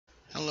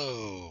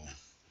Hello,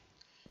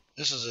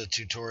 this is a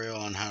tutorial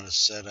on how to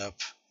set up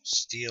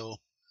steel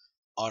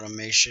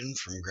automation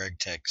from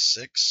Gregtech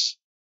 6.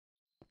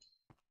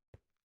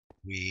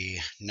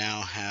 We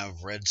now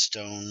have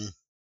redstone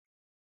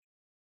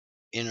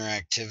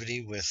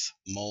interactivity with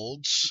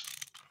molds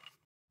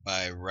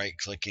by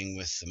right-clicking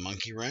with the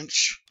monkey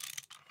wrench.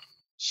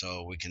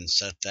 So we can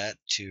set that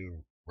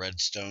to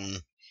redstone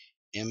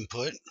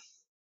input.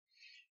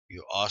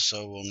 You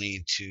also will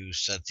need to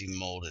set the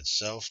mold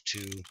itself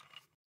to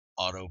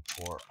auto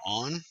pour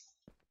on,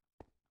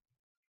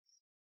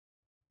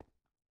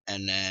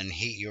 and then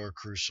heat your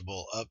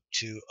crucible up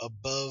to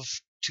above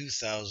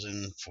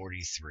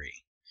 2043.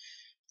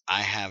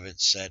 I have it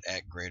set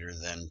at greater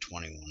than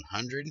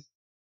 2100.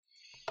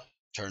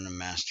 Turn the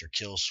master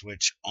kill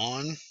switch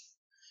on.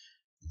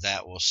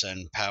 That will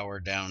send power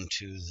down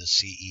to the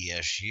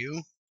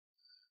CESU,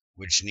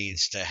 which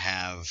needs to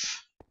have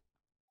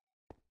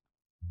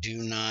do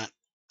not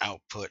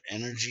output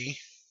energy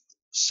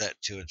set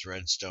to its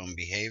redstone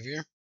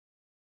behavior.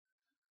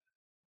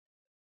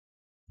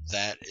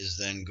 That is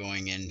then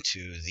going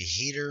into the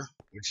heater,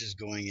 which is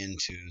going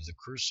into the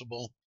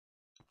crucible.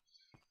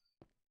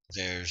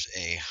 There's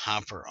a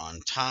hopper on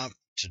top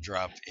to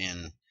drop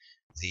in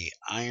the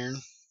iron.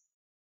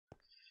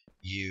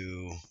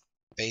 You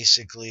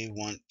basically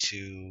want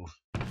to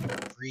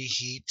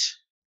preheat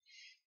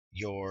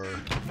your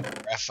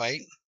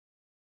graphite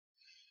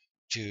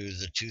to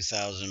the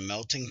 2000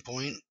 melting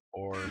point,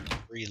 or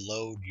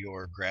preload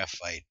your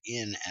graphite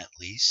in at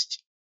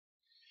least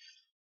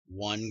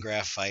 1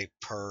 graphite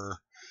per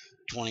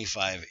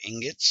 25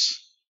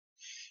 ingots.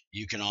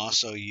 You can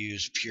also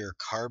use pure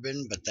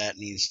carbon, but that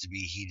needs to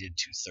be heated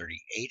to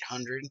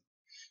 3800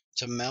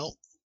 to melt.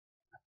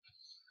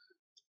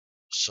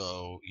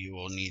 So you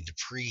will need to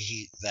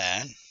preheat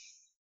that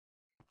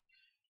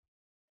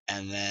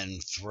and then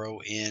throw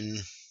in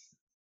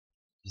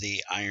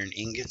the iron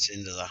ingots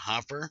into the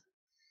hopper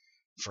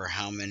for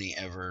how many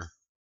ever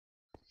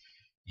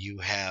you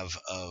have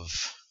of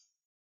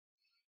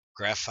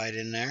graphite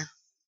in there,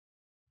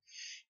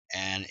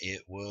 and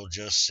it will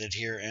just sit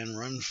here and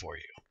run for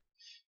you.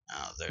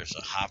 Now there's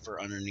a hopper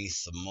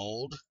underneath the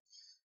mold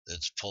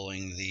that's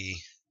pulling the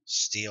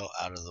steel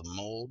out of the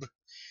mold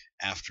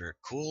after it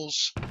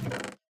cools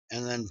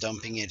and then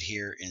dumping it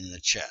here in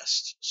the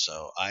chest.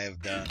 So I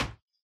have done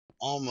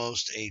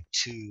almost a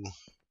 2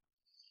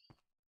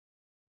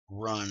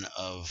 run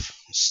of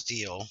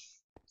steel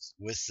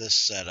with this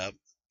setup,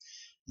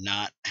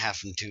 not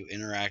having to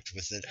interact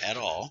with it at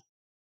all.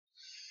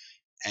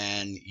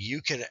 And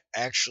you could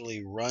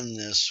actually run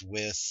this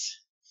with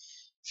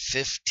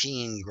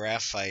 15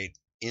 graphite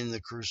in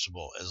the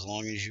crucible. As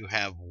long as you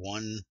have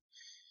one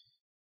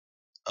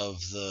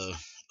of the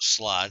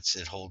slots,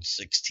 it holds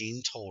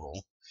 16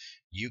 total,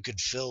 you could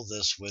fill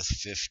this with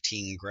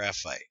 15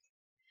 graphite,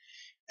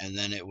 and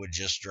then it would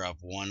just drop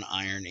 1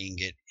 iron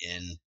ingot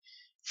in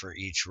for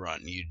each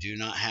run. You do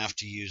not have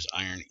to use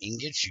iron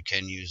ingots. You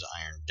can use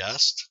iron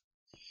dust.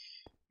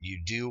 You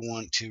do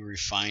want to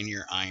refine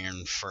your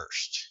iron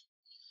first.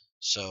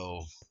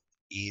 So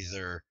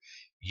either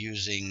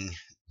using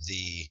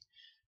the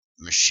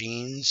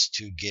machines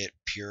to get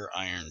pure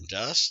iron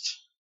dust,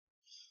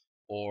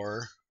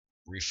 or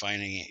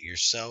refining it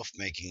yourself,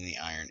 making the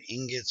iron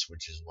ingots,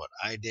 which is what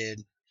I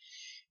did,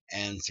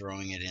 and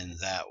throwing it in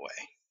that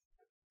way.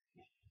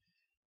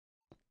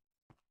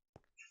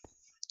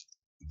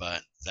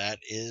 But that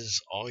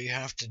is all you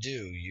have to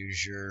do.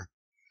 Use your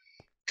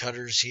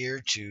cutters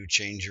here to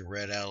change your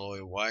red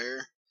alloy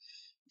wire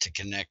to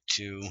connect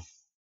to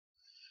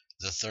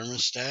the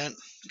thermostat,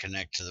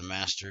 connect to the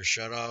master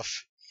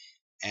shutoff,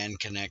 and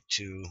connect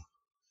to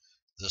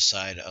the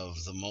side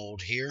of the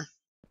mold here.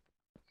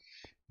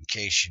 In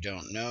case you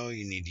don't know,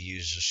 you need to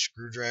use a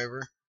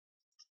screwdriver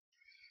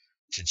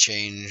to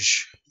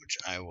change, which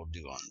I will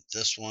do on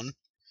this one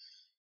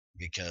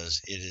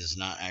because it is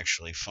not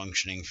actually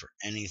functioning for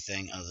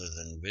anything other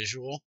than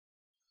visual.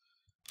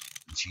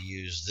 To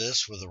use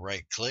this with a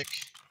right click,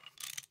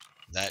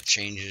 that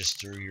changes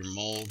through your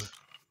mold,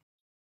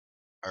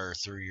 or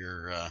through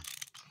your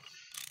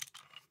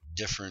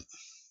different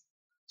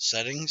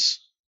settings.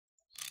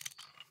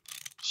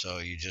 So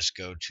you just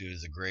go to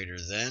the greater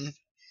than,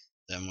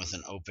 then with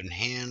an open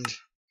hand,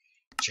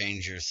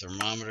 change your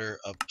thermometer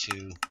up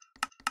to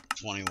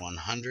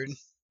 2100.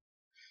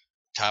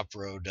 Top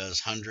row does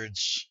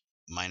hundreds,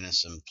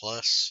 minus and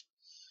plus.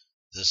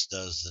 This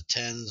does the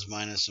tens,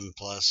 minus and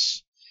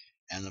plus,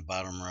 and the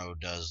bottom row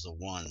does the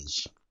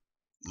ones,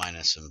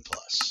 minus and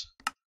plus.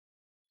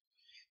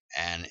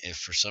 And if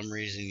for some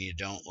reason you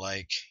don't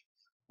like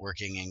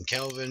working in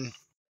Kelvin,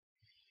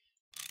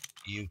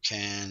 you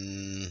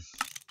can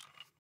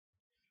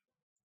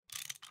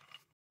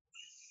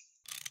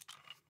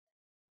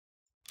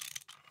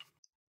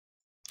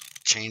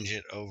change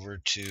it over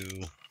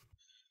to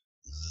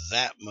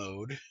that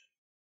mode,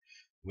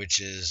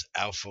 which is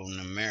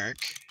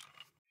alphanumeric,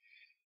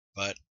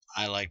 but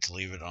I like to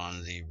leave it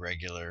on the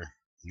regular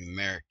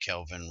numeric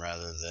Kelvin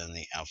rather than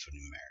the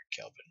alphanumeric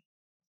Kelvin.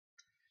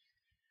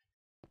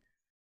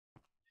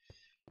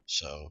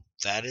 So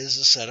that is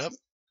the setup.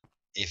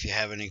 If you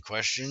have any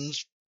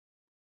questions,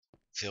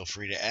 feel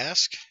free to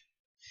ask,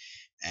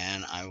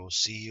 and I will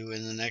see you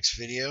in the next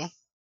video. If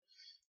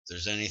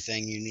there's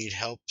anything you need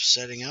help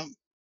setting up,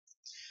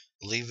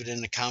 leave it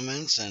in the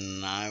comments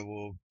and I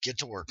will get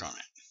to work on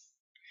it.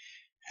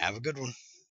 Have a good one.